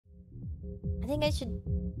I think I should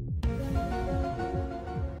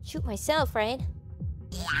shoot myself, right?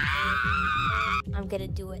 I'm gonna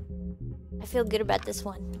do it. I feel good about this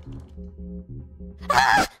one.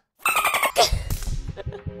 Ah!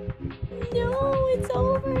 No, it's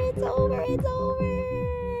over, it's over, it's over.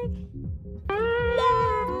 No.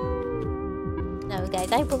 No,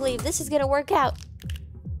 guys, I believe this is gonna work out.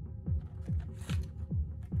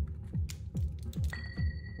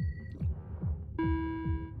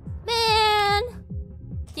 Man!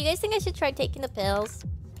 Do you guys think I should try taking the pills?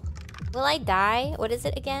 Will I die? What is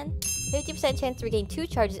it again? 50% chance to regain 2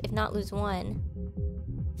 charges, if not lose 1.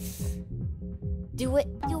 Do it,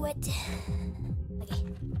 do it. Okay.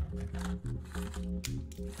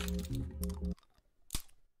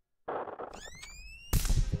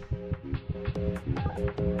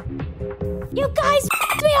 You guys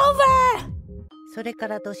f***ed me over! それか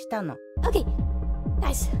らどうしたの? Okay,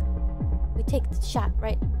 guys. We take the shot,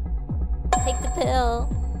 right? Take the pill.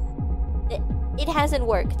 It hasn't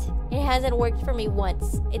worked. It hasn't worked for me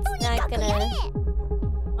once. It's not gonna...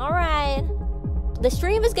 Alright. The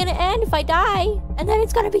stream is gonna end if I die. And then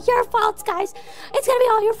it's gonna be your fault, guys. It's gonna be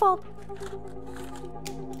all your fault.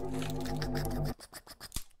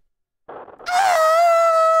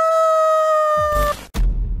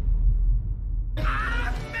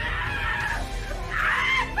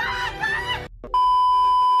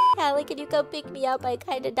 Callie, can you come pick me up? I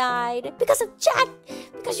kinda died. Because of chat!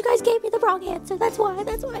 Because you guys gave me the wrong answer. That's why,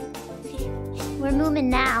 that's why. We're moving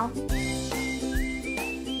now.